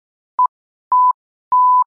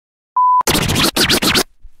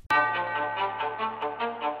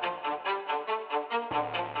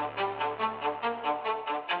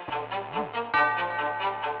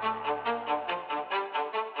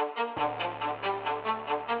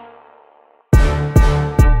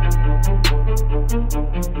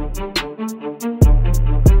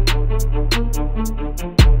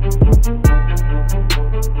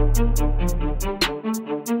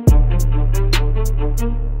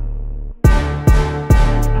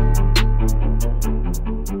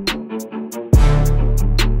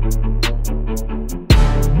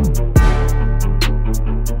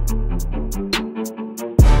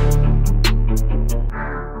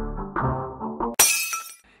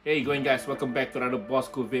Hey going guys, welcome back to another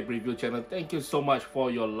Bozzku vape review channel. Thank you so much for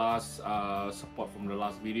your last support from the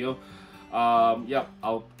last video. Yeah,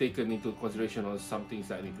 I'll take into consideration on some things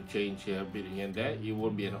that I need to change here, a bit here and there. It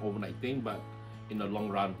won't be an overnight thing, but in the long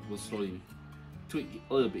run, we'll slowly tweak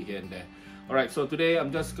a little bit here and there. Alright, so today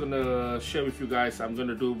I'm just gonna share with you guys, I'm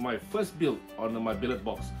gonna do my first build on my bILLeT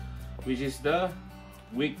box, which is the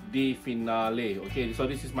WickD Finale. Okay, so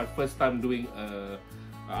this is my first time doing a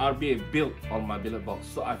rBa build on my bILLeT box.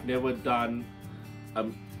 So I've never done a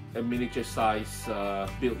miniature size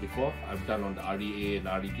build before. I've done on the RDA and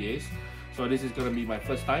RDTAs. So this is gonna be my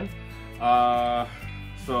first time.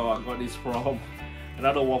 So I got this from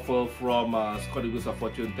another waffle from Scotty Wheels of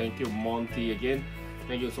Fortune. Thank you, Montee, again.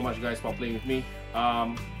 Thank you so much guys for playing with me.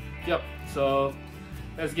 Yep, so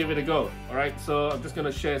let's give it a go. Alright, so I'm just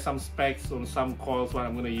gonna share some specs on some coils what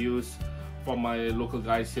I'm gonna use for my local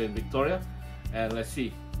guys here in Victoria. And let's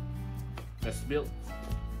see, let's build.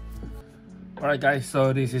 Alright guys,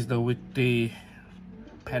 so this is the WickD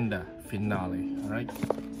Panda Finale. Alright,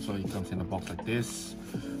 so it comes in a box like this.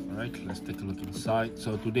 Alright, let's take a look inside.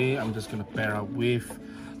 So today I'm just gonna pair up with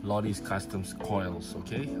Lordys Customs coils.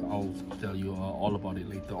 Okay, I'll tell you all about it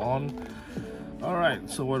later on. Alright,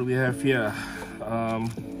 so what do we have here?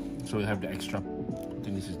 So we have the extra, I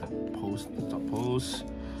think this is the post, top post.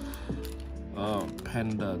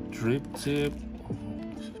 Panda drip tip.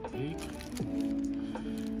 This is big.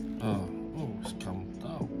 Oh, it's come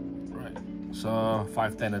down. Right. So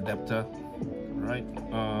 510 adapter. Right.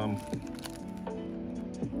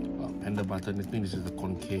 Panda button. I think this is the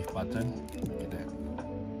concave button. Look at that.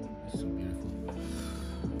 It's so beautiful.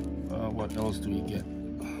 What else do we get?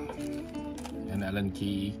 An Allen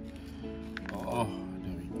key. Oh,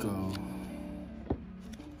 there we go.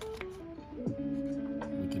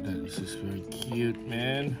 This is very cute,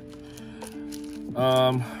 man.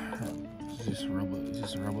 Is this rubber? Is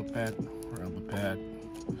this a rubber pad? Rubber pad.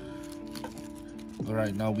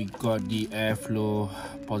 Alright, now we got the airflow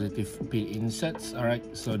positive pin insets.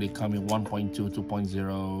 Alright, so they come in 1.2,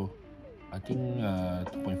 2.0, I think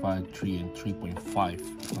 2.5, 3, and 3.5,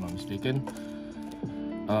 if I'm not mistaken.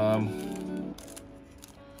 Oh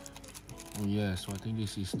yeah, so I think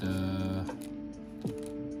this is the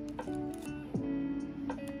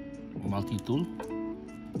multi-tool.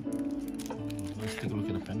 Let's take a look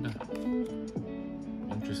at the Panda.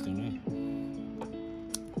 Interesting, eh?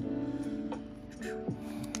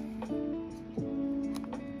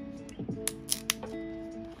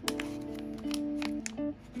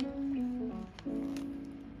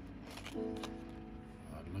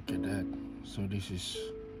 Look at that. So this is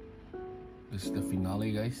the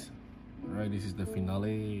finale, guys. Alright, this is the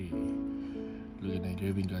finale. Look at the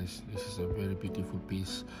engraving, guys. This is a very beautiful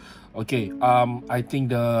piece. Okay, I think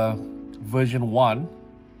the version 1,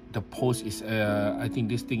 the post is I think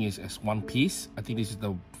this thing is as one piece. I think this is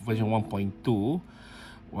the version 1.2.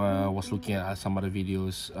 I was looking at some other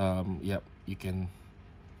videos. Yep, you can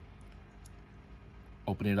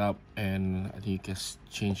open it up and I think you can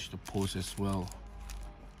change the post as well.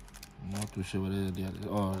 I'm not too sure whether the other,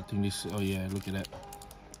 oh, I think this, oh yeah, look at that.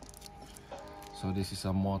 So this is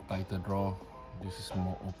a more tighter draw. This is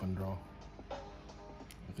more open draw.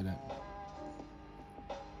 Look at that.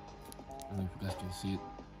 I don't know if you guys can see it.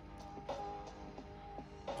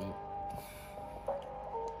 Okay.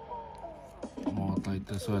 More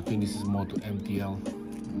tighter. So I think this is more to MTL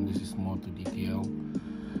and this is more to DTL.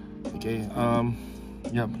 Okay.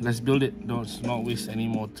 Yeah. Let's build it. Let's not waste any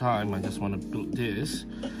more time. I just want to build this.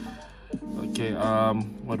 Okay.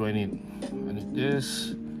 What do I need? I need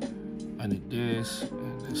this. I need this.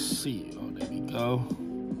 And let's see. There we go.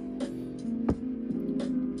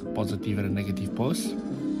 The positive and the negative post.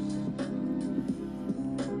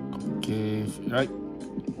 Okay, right.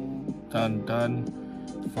 Done.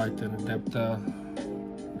 510 adapter.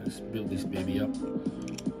 Let's build this baby up.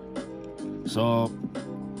 So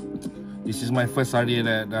this is my first idea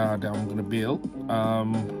that I'm gonna build.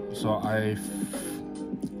 So I've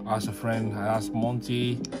asked a friend. I asked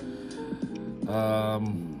Montee,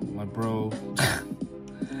 my bro.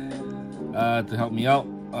 To help me out,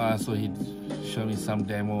 so he showed me some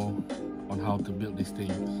demo on how to build these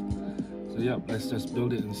things. So yeah, let's just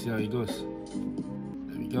build it and see how it goes.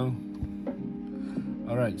 There we go.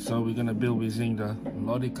 Alright, so we're gonna build using the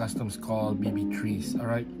Lordys Customs Coil BB3s.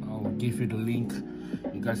 Alright, I'll give you the link.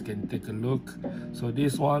 You guys can take a look. So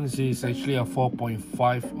this one is actually a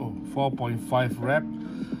 4.5 wrap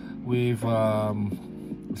with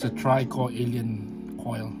it's a tri-core alien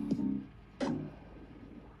coil.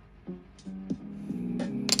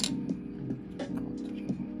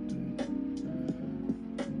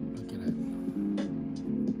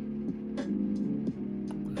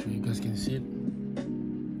 guys can see it.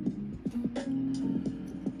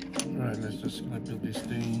 Alright, let's just gonna build this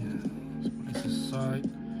thing. Let's put this aside.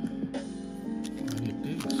 I need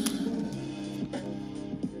this.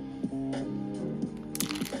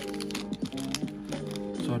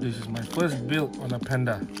 So this is my first build on a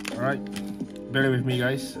Panda. Alright, bear with me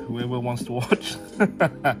guys, whoever wants to watch.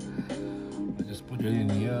 I just put it in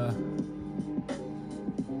here.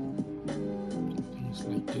 Things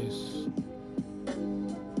like this.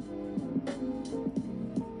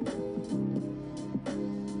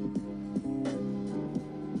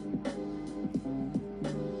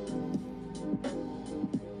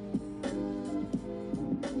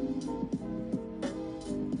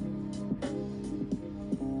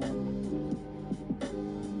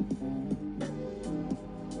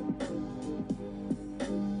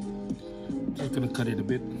 Just gonna cut it a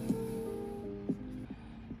bit.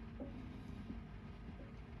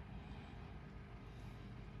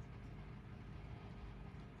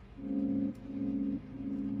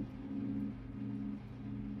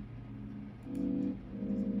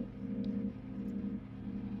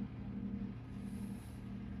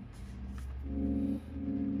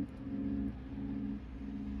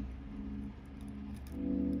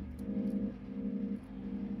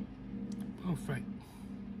 Perfect.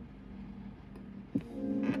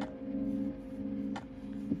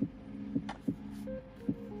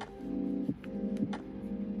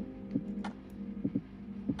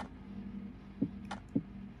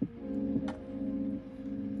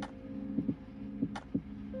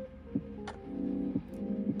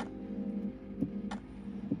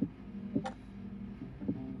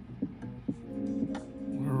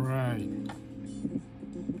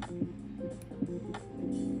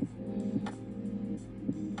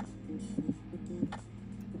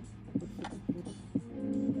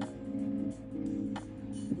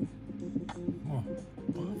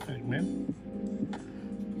 Man.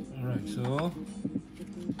 Alright, so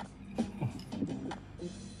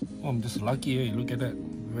I'm just lucky, hey, look at that,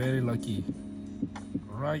 very lucky,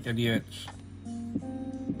 right at the edge.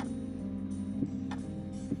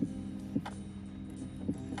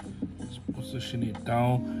 Just position it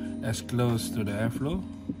down as close to the airflow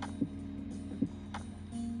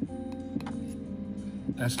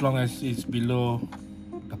as long as it's below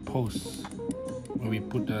the post when we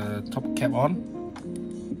put the top cap on.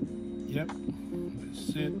 Yep, that's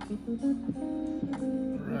it.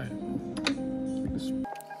 Right.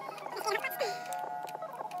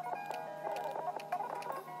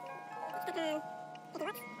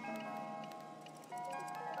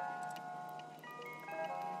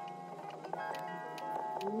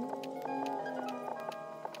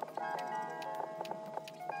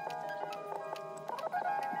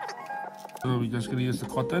 So we're just gonna use the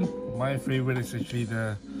cotton. My favorite is actually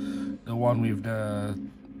the one with the,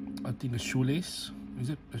 I think the shoelace. Is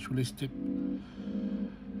it the shoelace tip?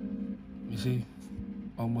 You see,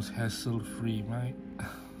 almost hassle-free, right?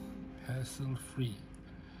 Hassle-free.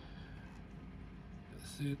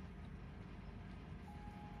 That's it.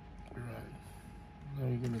 Right. Now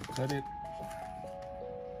we're gonna cut it.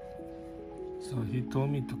 So he told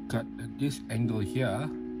me to cut at this angle here.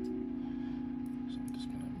 So I'm just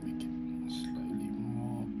gonna make it slightly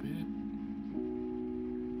more bit.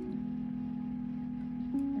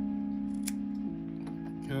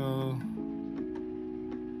 Go.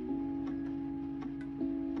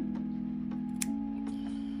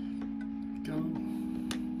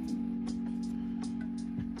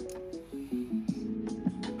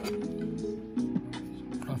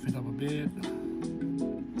 Fluff it up a bit.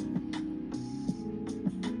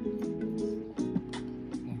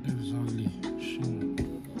 Oh, this is ugly.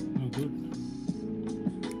 No good.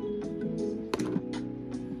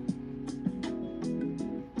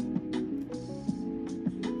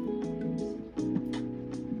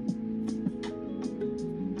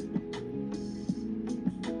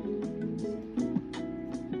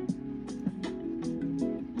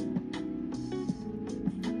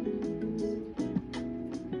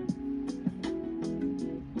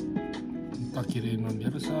 Tuck it in on the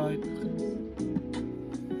other side.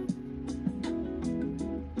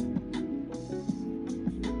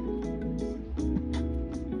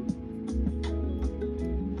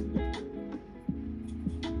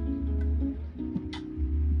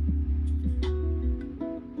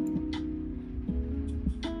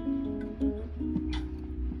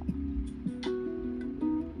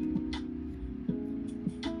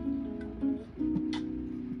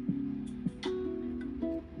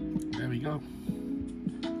 There we go.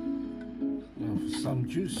 Now for some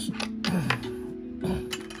juice.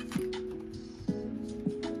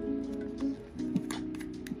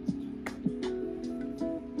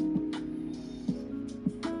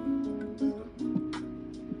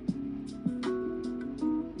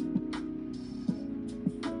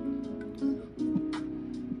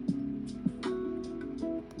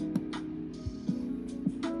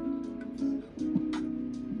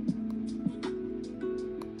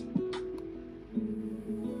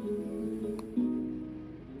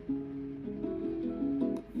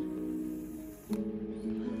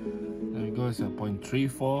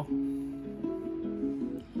 0.34.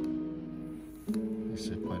 It's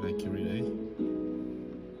quite accurate, eh?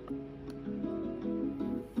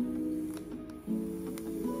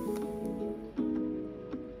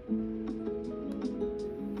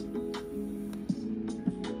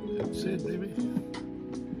 That's it, baby.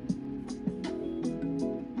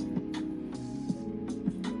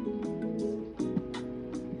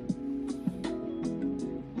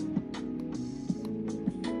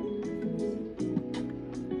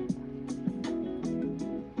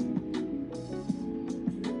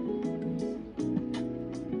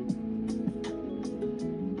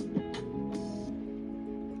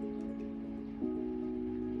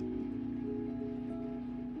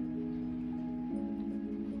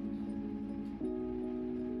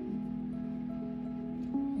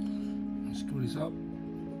 Screw this up.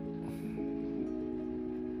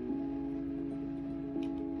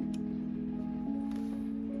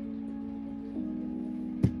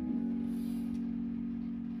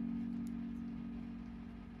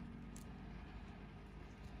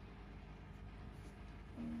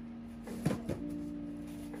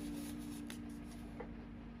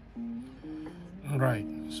 All right,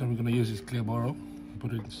 so we're gonna use this clear Boro,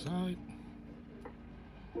 put it inside.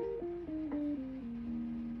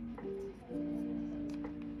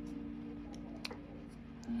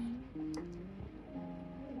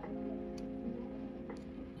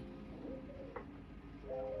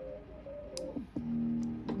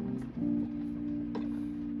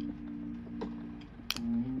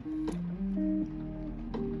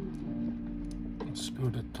 Screw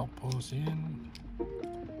the top hose in.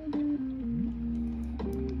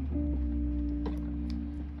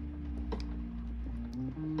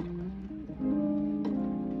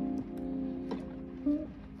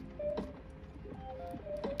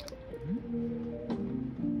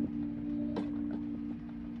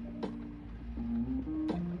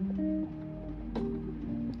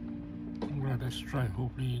 Let's try,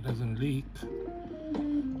 hopefully it doesn't leak.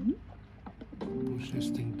 Push this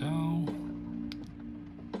thing down.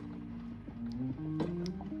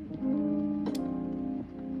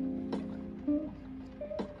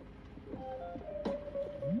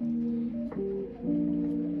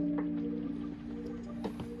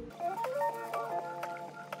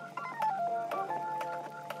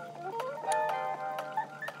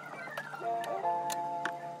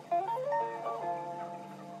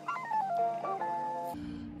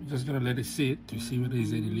 Just gonna let it sit to see whether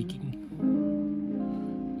there's any leaking.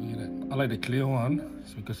 Look at that. I like the clear one,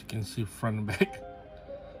 it's because you can see front and back.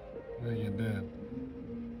 Look at that.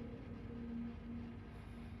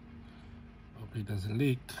 Hopefully it doesn't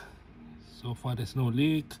leak. So far there's no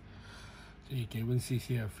leak. So you can even see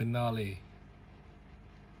here Finale.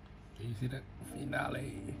 Can you see that?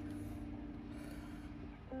 Finale.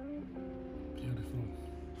 Beautiful.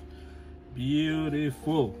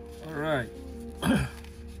 Beautiful. Alright.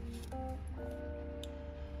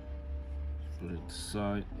 Put it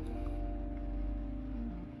aside.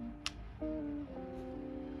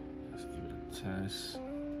 Let's give it a test.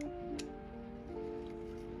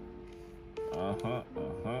 Alright.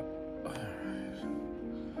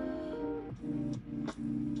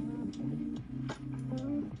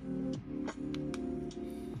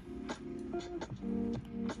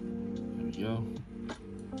 There we go.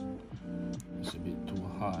 It's a bit too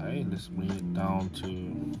high. Let's bring it down to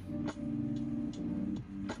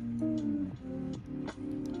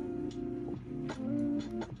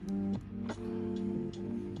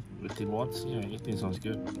 18 watts. Yeah, 18 sounds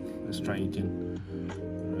good. Let's try 18.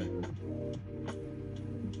 Right.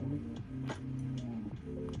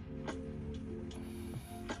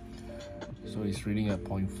 So it's reading at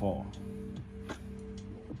 0.4. So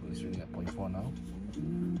it's reading at 0.4 now.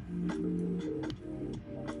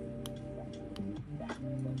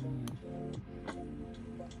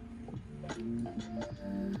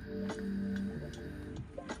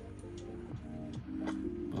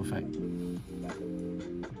 Perfect.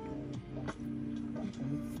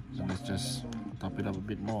 So let's just top it up a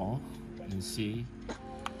bit more and see.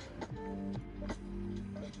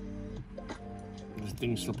 This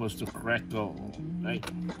thing's supposed to crackle, right?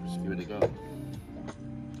 Let's give it a go.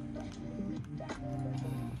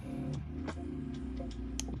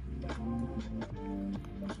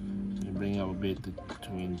 So you bring up a bit to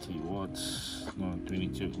 20 watts, no,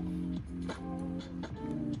 22.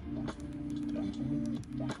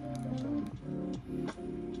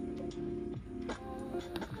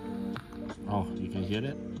 Oh, you can hear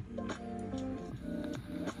it?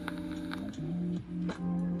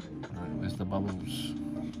 Alright, where's the bubbles?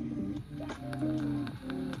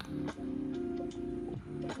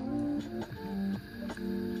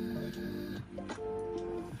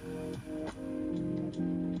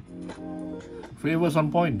 Flavors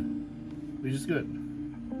on point, which is good.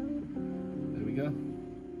 There we go.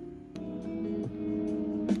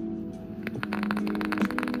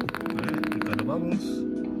 Alright, we got the bubbles.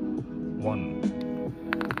 1,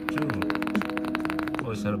 2.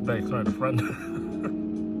 Oh, it's at the back, not at the front.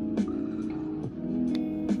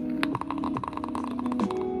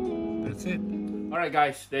 That's it. Alright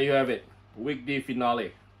guys, there you have it. WickD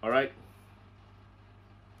Finale. Alright.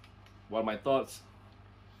 What are my thoughts?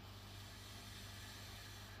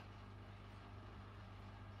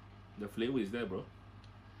 The flavor is there, bro.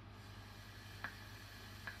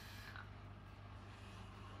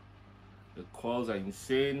 The coils are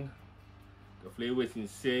insane. The flavor is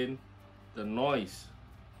insane. The noise.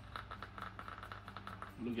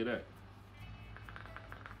 Look at that.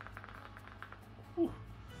 Whew.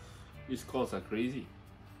 These coils are crazy.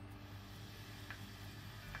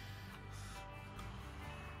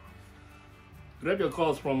 Grab your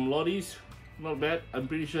coils from Lordys. Not bad. I'm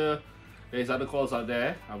pretty sure there's other coils out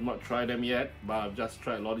there. I've not tried them yet, but I've just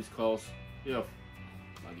tried Lordys coils. Yeah,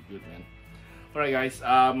 bloody good, man. Alright guys,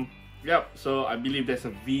 yep, so I believe there's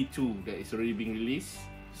a V2 that is already being released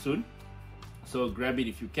soon. So grab it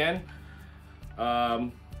if you can.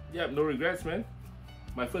 Yeah, no regrets, man.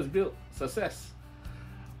 My first build, success.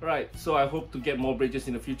 Alright, so I hope to get more bridges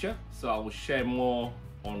in the future. So I will share more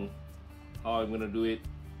on how I'm gonna do it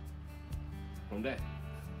from there.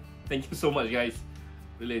 Thank you so much, guys.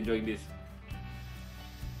 Really enjoying this.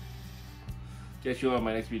 Catch you on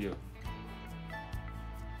my next video.